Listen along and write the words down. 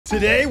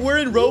Today, we're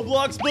in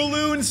Roblox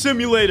Balloon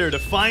Simulator to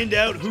find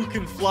out who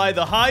can fly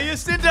the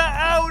highest into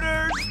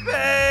outer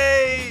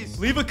space.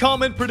 Leave a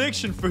comment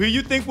prediction for who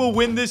you think will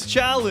win this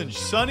challenge,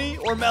 Sunny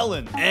or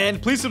Melon.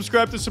 And please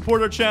subscribe to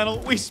support our channel.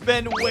 We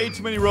spend way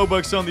too many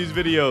Robux on these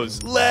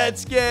videos.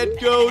 Let's get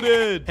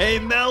goated. Hey,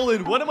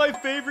 Melon, one of my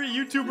favorite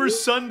YouTubers,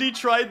 Sunday,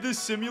 tried this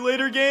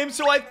simulator game,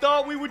 so I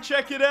thought we would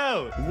check it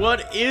out.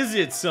 What is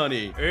it,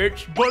 Sunny?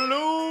 It's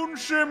Balloon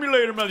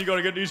Simulator, man. You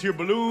gotta get these here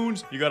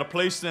balloons. You gotta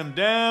place them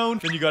down.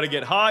 Then you gotta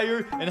get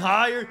higher and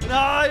higher and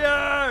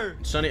higher.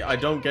 Sunny, I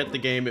don't get the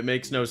game. It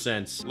makes no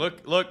sense.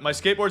 Look, my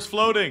skateboard's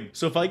floating.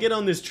 So if I get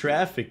on this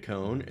traffic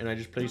cone and I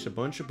just place a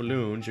bunch of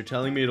balloons, you're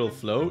telling me it'll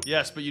float?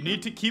 Yes, but you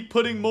need to keep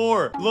putting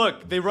more.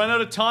 Look, they run out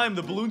of time.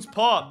 The balloons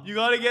pop. You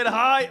gotta get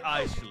high.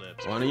 I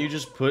slipped. Why don't you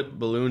just put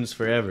balloons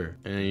forever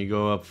and then you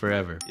go up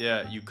forever?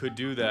 Yeah, you could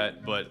do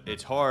that, but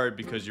it's hard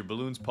because your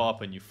balloons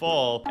pop and you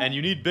fall, and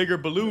you need bigger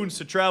balloons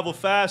to travel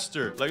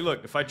faster. Like,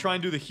 look, if I try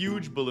and do the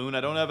huge balloon,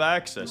 I don't have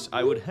access.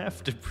 I would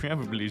have to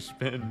probably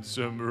spend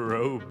some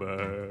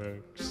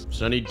Robux.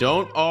 Sunny,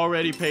 don't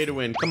already pay to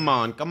win. Come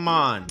on, come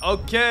on.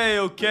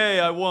 Okay,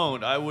 I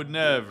won't. I would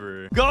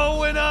never.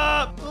 Going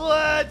up!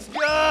 Let's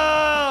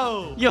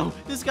go! Yo,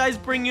 this guy's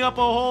bringing up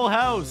a whole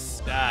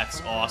house.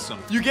 That's awesome.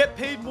 You get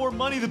paid more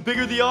money the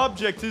bigger the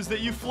object is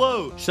that you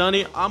float.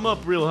 Sunny, I'm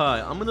up real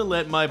high. I'm gonna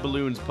let my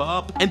balloons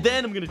pop, and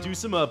then I'm gonna do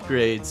some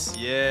upgrades.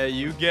 Yeah,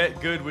 you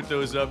get good with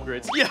those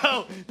upgrades.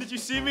 Yo, did you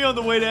see me on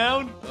the way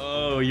down?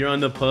 Oh, you're on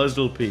the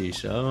puzzle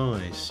piece. Oh,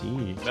 I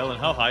see. Melon,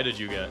 how high did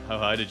you get? How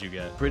high did you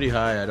get? Pretty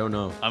high, I don't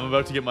know. I'm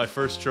about to get my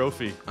first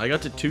trophy. I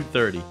got to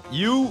 230.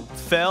 You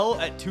fell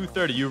at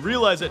 230. You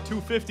realize at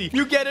 250,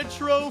 you get a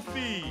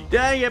trophy.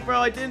 Dang it, bro,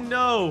 I didn't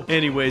know.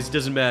 Anyways, it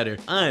doesn't matter.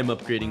 I'm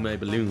upgrading my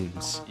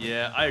balloons.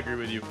 Yeah, I agree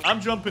with you.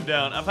 I'm jumping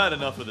down. I've had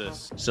enough of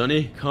this.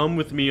 Sunny, come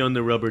with me on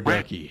the rubber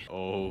ducky.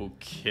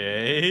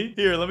 Okay.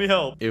 Here, let me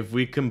help. If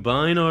we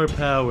combine our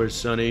powers,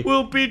 Sunny,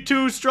 we'll be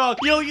too strong.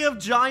 Yo, you have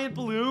giant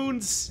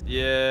balloons.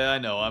 Yeah, I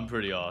know. I'm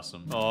pretty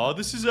awesome. Oh,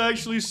 this is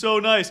actually so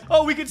nice.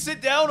 Oh, we can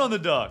sit down on the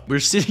dock. We're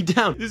sitting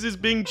down. This is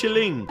being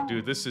chilling.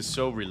 Dude, this is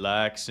so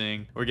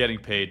relaxing. We're getting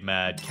paid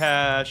mad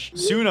cash.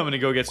 Soon I'm gonna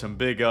go get some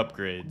big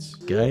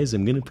upgrades. Guys,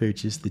 I'm gonna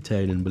purchase the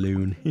Titan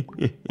balloon.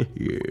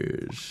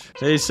 Yes.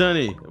 Hey,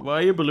 Sunny, why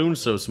are your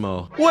balloons so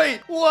small?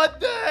 Wait, what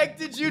the heck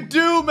did you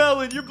do,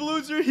 Melon? Your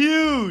balloons are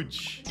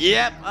huge.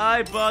 Yep,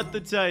 I bought the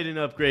Titan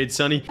upgrade,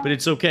 Sunny, but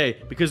it's okay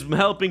because I'm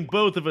helping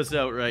both of us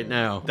out right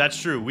now. That's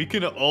true. We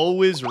can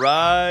always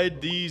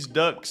ride these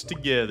ducks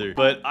together.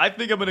 But I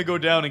think I'm gonna go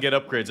down and get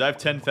upgrades. I have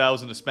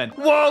 10,000 to spend.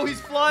 Whoa,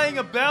 he's flying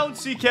a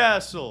bouncy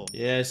castle.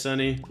 Yeah,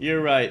 Sunny,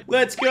 you're right.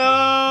 Let's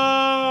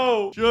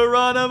go!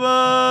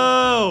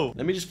 Geronimo!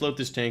 Let me just float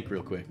this tank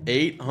real quick.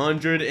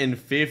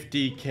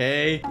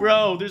 850K?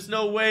 Bro, there's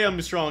no way I'm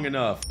strong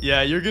enough.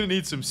 Yeah, you're gonna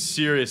need some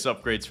serious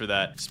upgrades for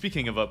that.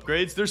 Speaking of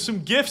upgrades, there's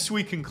some gifts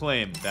we can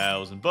claim.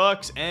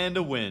 $1,000 and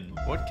a win.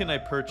 What can I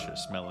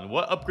purchase, Melon?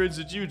 What upgrades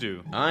did you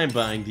do? I'm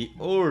buying the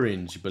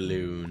orange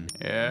balloon.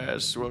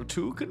 Yes, well,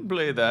 two can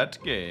play that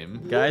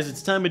game. Guys,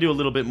 it's time to do a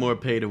little bit more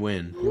pay to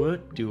win.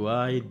 What do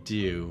I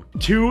do?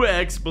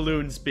 2x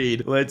balloon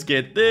speed. Let's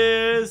get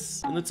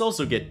this. And let's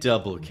also get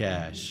double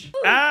cash.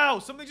 Ow!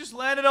 Something just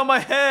landed on my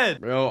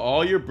head. Bro,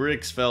 all your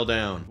bricks fell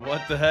down.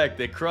 What the heck?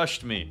 They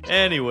crushed me.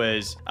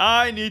 Anyways,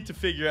 I need to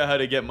figure out how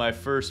to get my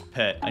first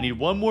pet. I need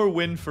one more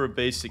win for a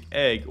basic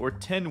egg or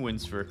 10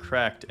 wins for a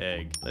cracked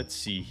egg. Let's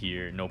see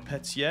here. No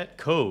pets yet?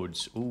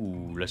 Codes.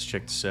 Ooh, let's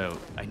check this out.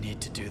 I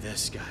need to do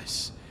this,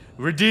 guys.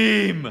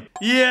 Redeem!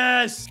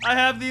 Yes! I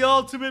have the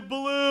ultimate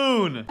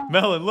balloon!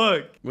 Melon,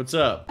 look. What's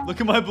up?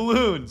 Look at my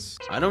balloons.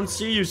 I don't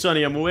see you,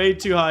 Sunny. I'm way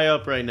too high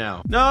up right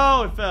now.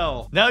 No, it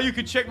fell. Now you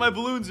can check my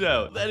balloons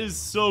out. That is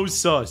so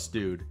sus,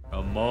 dude.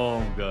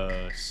 Among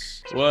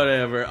Us.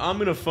 Whatever. I'm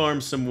gonna farm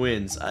some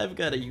wins. I've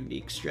got a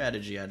unique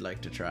strategy I'd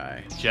like to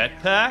try.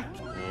 Jetpack?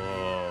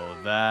 Whoa,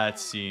 that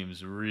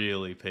seems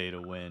really pay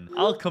to win.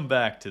 I'll come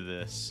back to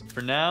this.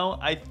 For now,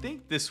 I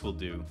think this will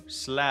do.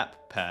 Slap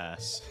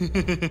pass.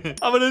 I'm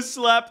gonna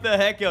slap the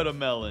heck out of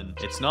Melon.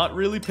 It's not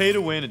really pay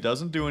to win. It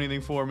doesn't do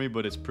anything for me,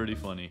 but it's pretty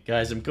funny.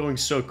 Guys, I'm going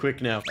so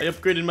quick now. I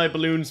upgraded my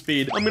balloon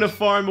speed. I'm gonna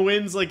farm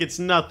wins like it's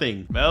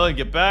nothing. Melon,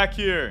 get back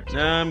here.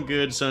 Nah, I'm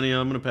good, Sunny.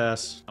 I'm gonna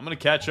pass. I'm gonna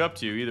catch up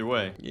to you either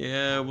way.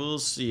 Yeah, we'll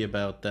see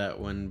about that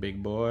one,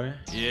 big boy.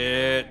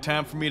 Yeah,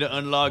 time for me to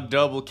unlock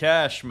double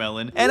cash,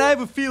 Melon. And I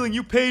have a feeling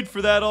you paid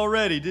for that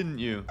already, didn't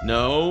you?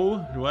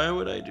 No, why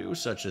would I do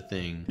such a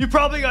thing? You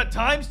probably got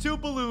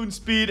 ×2 balloon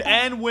speed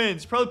and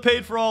wins. You probably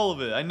paid for all of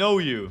it. I know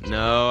you.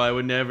 No, I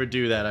would never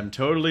do that. I'm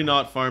totally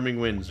not farming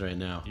wins right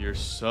now. You're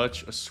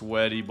such a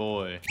sweaty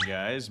boy.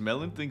 Guys,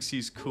 Melon thinks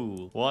he's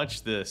cool.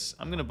 Watch this.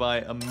 I'm gonna buy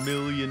 $1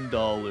 million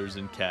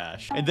in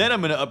cash. And then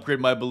I'm gonna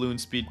upgrade my balloon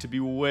speed to be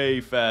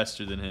way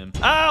faster than him.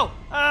 Ow!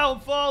 Ow, I'm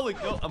falling.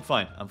 No, I'm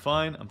fine. I'm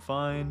fine. I'm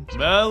fine.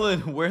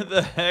 Melon, where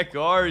the heck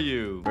are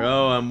you?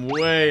 Bro, I'm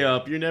way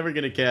up. You're never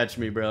gonna catch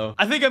me, bro.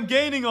 I think I'm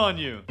gaining on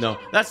you. No,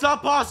 that's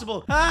not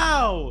possible.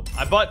 How?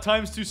 I bought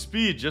 ×2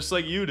 speed just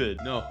like you did.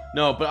 good.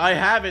 No, but I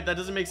have it. That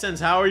doesn't make sense.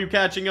 How are you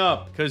catching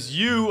up? Because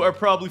you are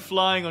probably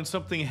flying on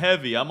something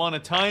heavy. I'm on a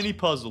tiny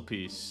puzzle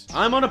piece.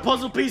 I'm on a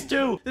puzzle piece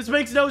too. This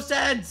makes no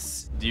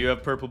sense. Do you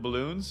have purple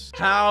balloons?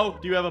 How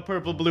do you have a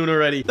purple balloon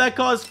already? That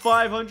costs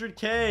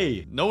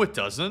 500K. No, it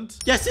doesn't.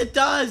 Yes, it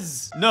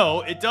does.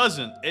 No, it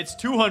doesn't. It's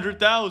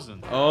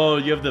 200,000. Oh,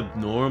 you have the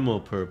normal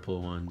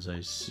purple ones.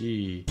 I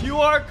see. You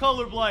are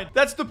colorblind.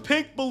 That's the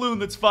pink balloon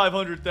that's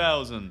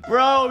 500,000.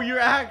 Bro, you're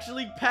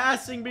actually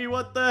passing me.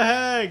 What the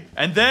heck?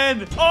 And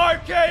then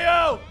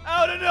RKO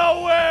out of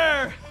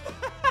nowhere.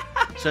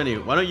 Sunny,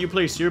 why don't you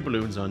place your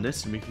balloons on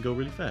this and we can go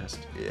really fast?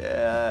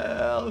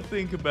 Yeah, I'll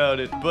think about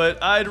it.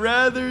 But I'd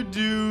rather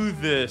do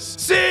this.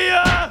 See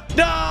ya!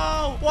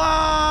 No!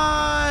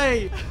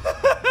 Why?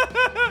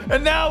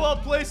 And now I'll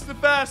place the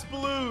fast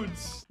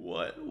balloons.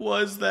 What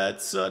was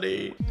that,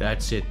 Sunny?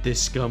 That's it,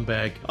 this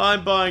scumbag.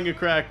 I'm buying a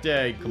cracked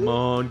egg. Come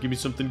on, give me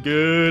something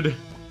good.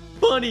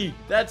 Bunny,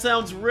 that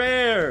sounds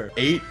rare.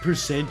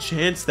 8%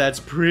 chance,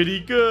 that's pretty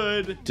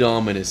good.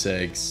 Dominus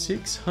egg,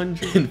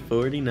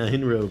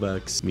 649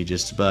 Robux. Let me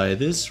just buy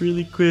this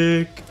really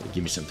quick.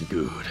 Give me something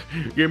good.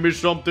 Give me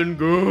something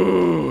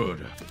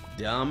good.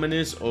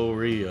 Dominus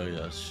Oreo,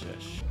 yes.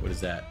 What is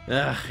that?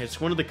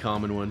 It's one of the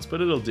common ones,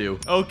 but it'll do.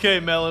 Okay,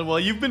 Melon, well,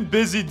 you've been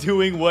busy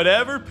doing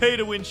whatever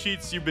pay-to-win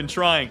cheats you've been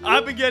trying.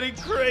 I've been getting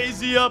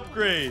crazy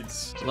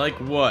upgrades. Like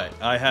what?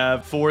 I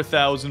have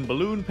 4,000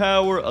 balloon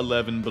power,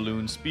 11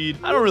 balloon speed.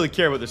 I don't really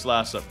care about this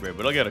last upgrade,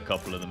 but I'll get a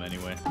couple of them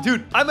anyway.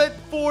 Dude, I'm at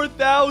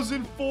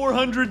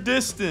 4,400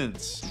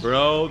 distance.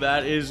 Bro,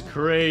 that is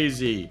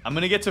crazy. I'm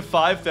gonna get to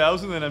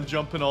 5,000, then I'm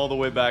jumping all the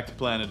way back to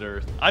planet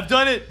Earth. I've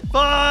done it!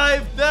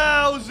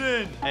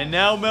 5,000! And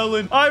now,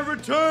 Melon, I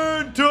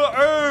return to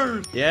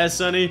Earth! Yeah,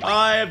 Sonny,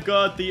 I have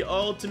got the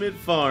ultimate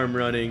farm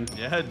running.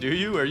 Yeah, do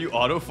you? Are you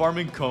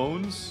auto-farming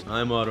cones?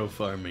 I'm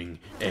auto-farming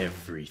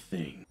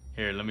everything.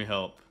 Here, let me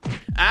help.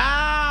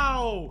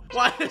 Ow!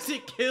 Why does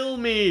it kill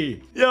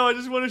me? Yo, I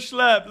just want to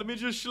slap. Let me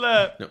just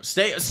slap. No,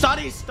 stay.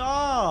 Sonny,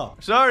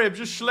 stop! Sorry, I'm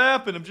just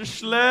slapping. I'm just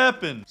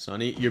slapping.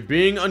 Sonny, you're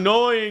being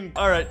annoying.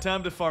 All right,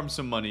 time to farm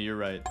some money. You're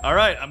right. All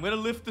right, I'm going to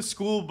lift the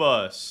school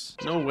bus.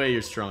 No way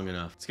you're strong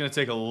enough. It's going to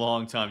take a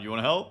long time. You want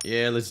to help?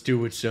 Yeah, let's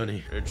do it,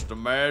 Sonny. It's the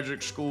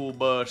magic school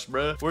bus,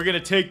 bruh. We're going to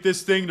take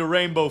this thing to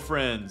Rainbow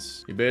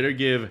Friends. You better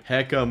give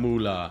hecka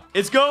moolah.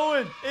 It's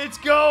going. It's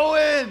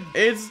going.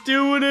 It's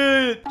doing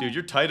it. Dude,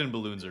 your Titan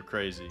balloons are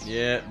crazy.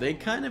 Yeah, they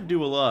kind of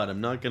do a lot.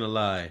 I'm not gonna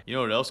lie. You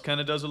know what else kind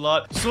of does a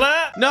lot?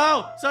 Slap!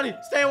 No! Sonny,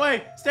 stay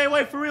away! Stay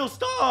away for real!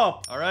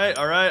 Stop! All right,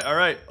 all right, all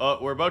right.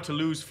 We're about to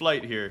lose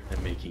flight here.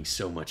 I'm making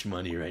so much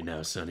money right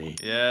now, Sonny.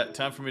 Yeah,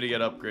 time for me to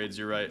get upgrades.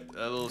 You're right.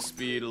 A little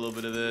speed, a little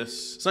bit of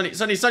this. Sonny,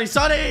 Sonny, Sonny,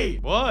 Sonny!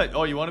 What?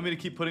 Oh, you wanted me to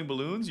keep putting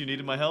balloons? You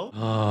needed my help?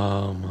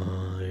 Oh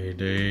my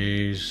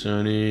days,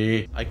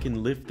 Sonny. I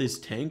can lift this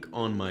tank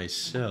on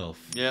myself.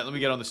 Yeah, let me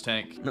get on this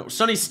tank. No,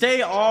 Sonny,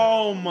 stay!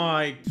 Oh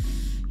my...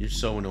 You're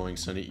so annoying,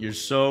 Sonny. You're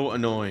so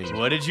annoying.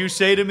 What did you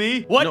say to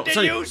me? What did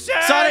Sonny, you say?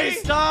 Sonny,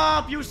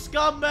 stop! You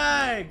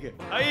scumbag!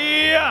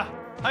 Hiya!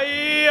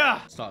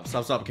 Hiya!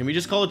 Stop. Can we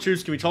just call a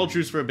truce? Can we call a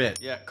truce for a bit?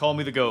 Yeah, call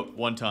me the goat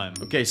one time.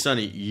 Okay,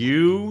 Sonny,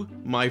 you,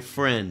 my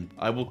friend.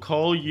 I will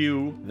call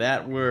you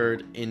that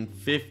word in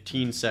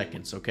 15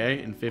 seconds,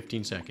 okay? In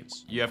 15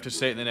 seconds. You have to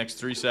say it in the next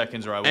 3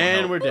 seconds or I won't And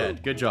help. we're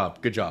dead. Good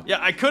job. Good job. Yeah,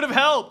 I could have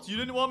helped. You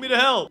didn't want me to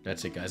help.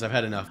 That's it, guys. I've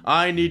had enough.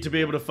 I need to be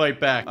able to fight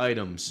back.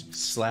 Items.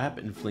 Slap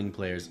and fling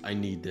players. I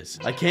need this.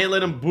 I can't let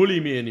them bully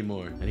me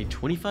anymore. I need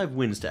 25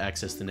 wins to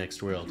access the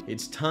next world.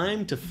 It's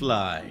time to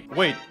fly.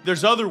 Wait,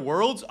 there's other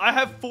worlds? I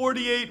have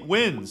 48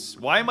 wins.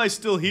 Why am I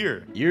still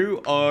here?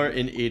 You are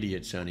an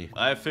idiot, Sonny.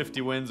 I have 50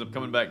 wins. I'm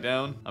coming back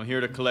down. I'm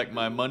here to collect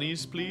my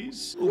monies,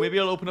 please. Ooh, maybe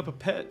I'll open up a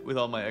pet with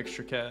all my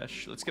extra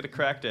cash. Let's get a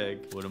cracked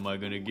egg. What am I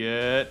gonna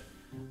get?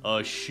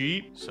 A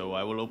sheep. So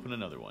I will open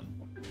another one.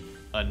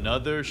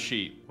 Another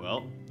sheep.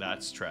 Well,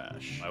 that's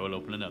trash. I will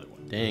open another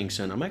one. Dang,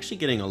 son. I'm actually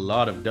getting a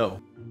lot of dough.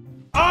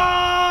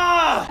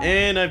 Ah!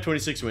 And I have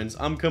 26 wins.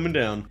 I'm coming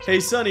down. Hey,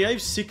 Sonny, I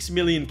have 6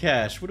 million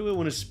cash. What do I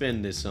want to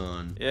spend this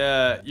on?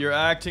 Yeah, you're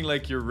acting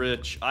like you're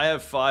rich. I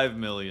have 5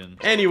 million.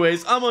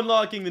 Anyways, I'm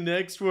unlocking the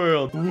next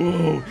world.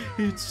 Whoa,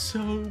 it's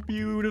so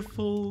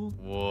beautiful.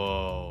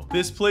 Whoa.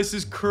 This place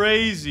is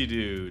crazy,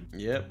 dude.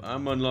 Yep,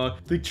 I'm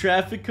unlocked. The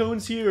traffic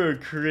cones here are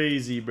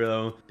crazy,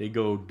 bro. They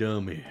go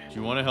dummy. Do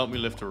you want to help me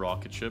lift a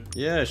rocket ship?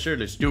 Yeah, sure.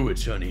 Let's do it,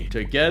 Sonny.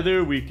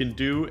 Together, we can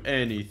do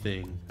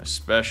anything.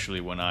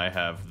 Especially when I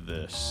have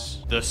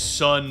this. The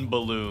sun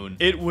balloon.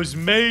 It was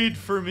made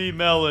for me,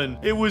 Melon.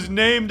 It was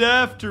named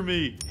after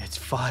me. It's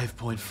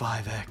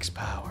 5.5x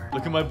power.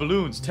 Look at my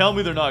balloons. Tell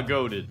me they're not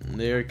goated.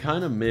 They're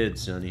kind of mid,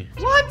 Sonny.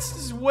 What? This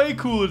is way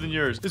cooler than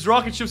yours. This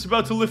rocket ship's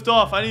about to lift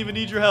off. I didn't even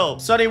need your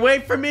help. Sonny,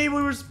 wait for me.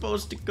 We were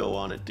supposed to go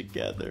on it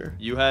together.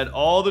 You had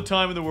all the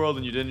time in the world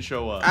and you didn't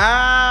show up.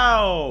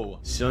 Ow!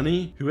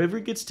 Sonny, whoever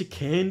gets to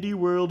Candy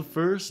World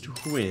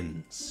first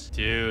wins.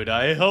 Dude,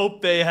 I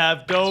hope they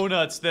have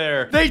donuts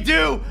there. They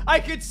do! I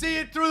could see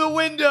it through the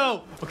window!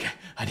 go. Okay,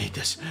 I need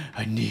this.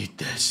 I need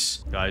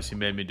this. Guys, he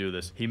made me do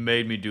this. He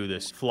made me do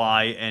this.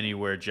 Fly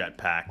anywhere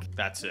jetpack.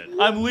 That's it.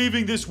 I'm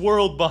leaving this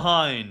world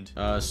behind.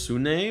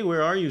 Sune?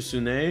 Where are you,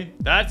 Sune?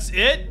 That's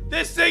it?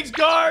 This thing's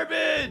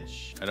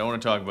garbage. I don't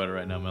want to talk about it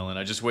right now, Melon.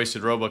 I just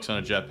wasted Robux on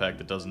a jetpack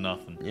that does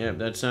nothing. Yeah,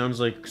 that sounds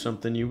like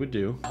something you would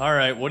do. All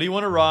right, what do you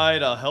want to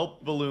ride? I'll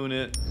help balloon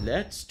it.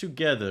 Let's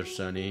together,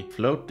 Sonny,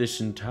 float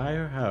this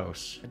entire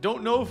house. I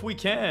don't know if we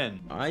can.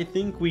 I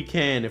think we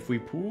can if we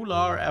pool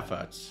our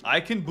efforts. I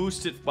can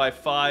boost it by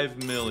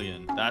 5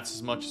 million. That's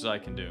as much as I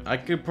can do. I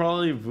could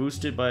probably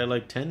boost it by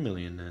like 10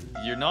 million then.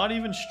 You're not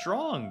even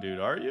strong, dude,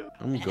 are you?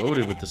 I'm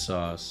goated with the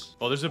sauce.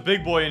 Oh, there's a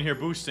big boy in here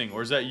boosting.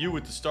 Or is that you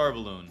with the star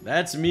balloon?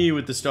 That's me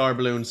with the star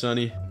balloon,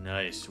 Sonny.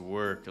 Nice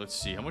work. Let's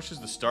see. How much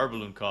does the star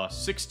balloon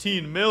cost?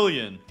 16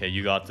 million. Okay,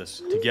 you got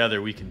this.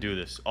 Together, we can do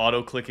this.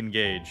 Auto click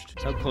engaged.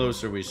 How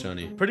close are we,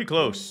 Sonny? Pretty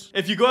close.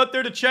 If you go out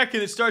there to check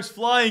and it starts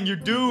flying, you're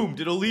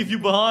doomed. It'll leave you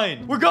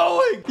behind. We're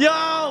going!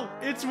 Yo!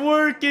 It's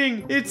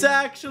working! It's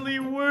actually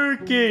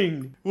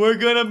working! We're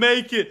gonna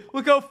make it.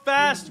 Look how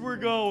fast we're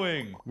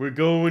going. We're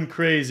going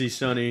crazy,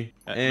 Sonny.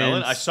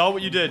 Melon, I saw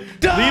what you did. Leave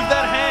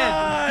that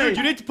hand. Dude,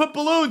 you need to put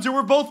balloons or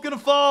we're both gonna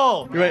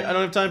fall. You're right, I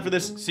don't have time for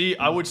this. See,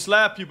 I would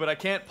slap you, but I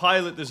can't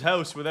pilot this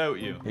house without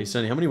you. Hey,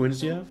 Sonny, how many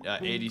wins do you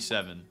have?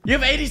 87. You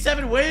have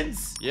 87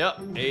 wins? Yep,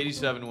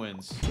 87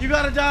 wins. You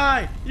gotta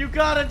die! You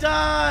gotta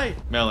die!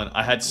 Melon,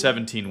 I had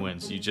 17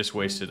 wins. You just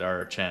wasted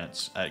our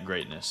chance at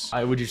greatness.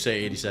 Why would you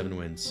say 87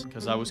 wins?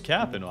 Because I was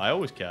capping. I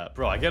always cap.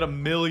 Bro, I get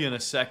 1 million a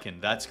second.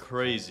 That's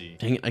crazy.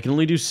 Dang it, I can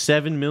only do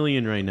 7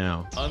 million right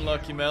now.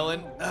 Unlucky,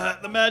 Melon.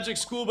 The magic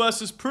school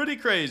bus is pretty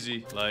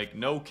crazy. Like,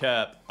 no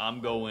cap. I'm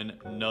going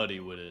nutty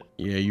with it.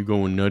 Yeah, you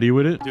going nutty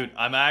with it? Dude,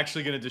 I'm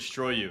actually gonna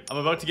destroy you. I'm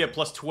about to get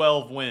plus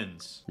 12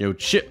 wins. Yo,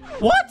 shit.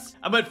 What?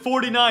 I'm at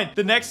 49.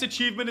 The next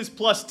achievement is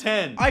plus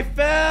 10. I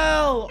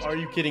fell! Are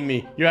you kidding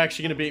me? You're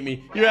actually gonna beat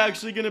me. You're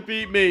actually gonna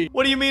beat me.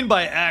 What do you mean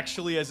by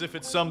actually, as if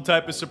it's some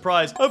type of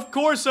surprise? Of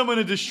course I'm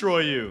gonna destroy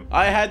you.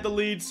 I had the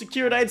lead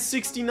secured. I had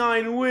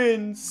 69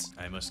 wins.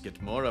 I must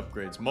get more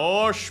upgrades.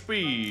 More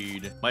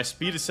speed. My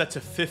speed is set to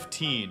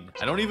 15.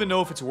 I don't even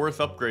know if it's worth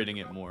upgrading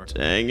it more.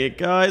 Dang it,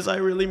 guys. I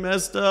really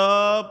messed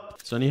up.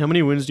 Sonny, how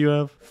many wins do you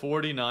have?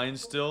 49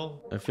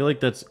 still. I feel like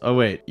that's... Oh,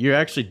 wait. You're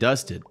actually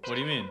dusted. What do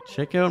you mean?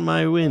 Check out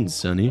my wins,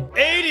 Sonny.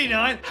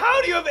 89?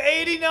 How do you have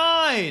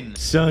 89?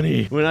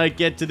 Sonny, when I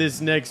get to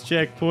this next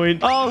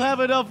checkpoint, I'll have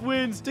enough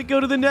wins to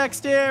go to the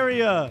next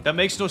area. That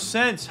makes no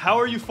sense. How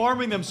are you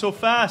farming them so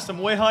fast? I'm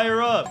way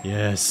higher up.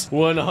 Yes.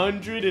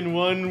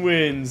 101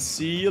 wins.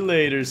 See you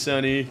later,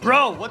 Sonny.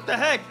 Bro, what the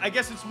heck? I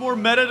guess it's more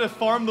meta to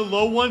farm the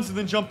low ones and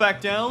then jump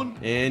back down?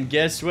 And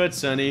guess what,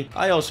 Sonny?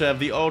 I also have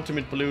the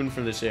ultimate balloon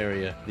from this area.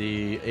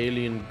 The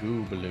alien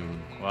goo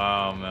balloon.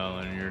 Wow,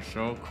 Melon, you're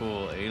so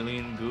cool.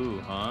 Alien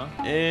goo, huh?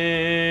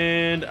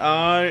 And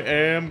I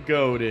am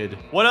goated.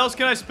 What else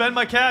can I spend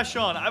my cash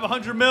on? I have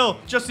 100 mil.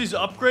 Just these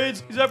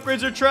upgrades? These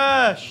upgrades are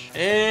trash.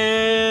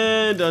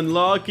 And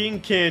unlocking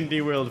Candy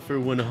World for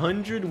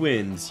 100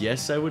 wins.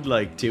 Yes, I would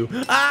like to.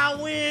 I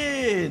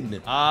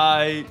win!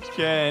 I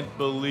can't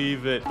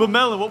believe it. But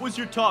Melon, what was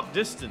your top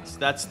distance?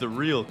 That's the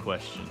real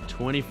question.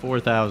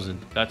 24,000.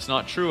 That's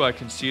not true. I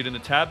can see it in the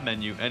tab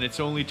menu, and it's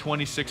only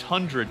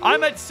 2,600.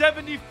 I'm at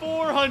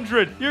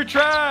 7,400. You're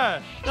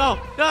trash. No,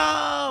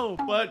 no!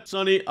 But,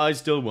 Sonny, I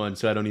still won,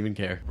 so I don't even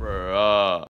care. Bruh.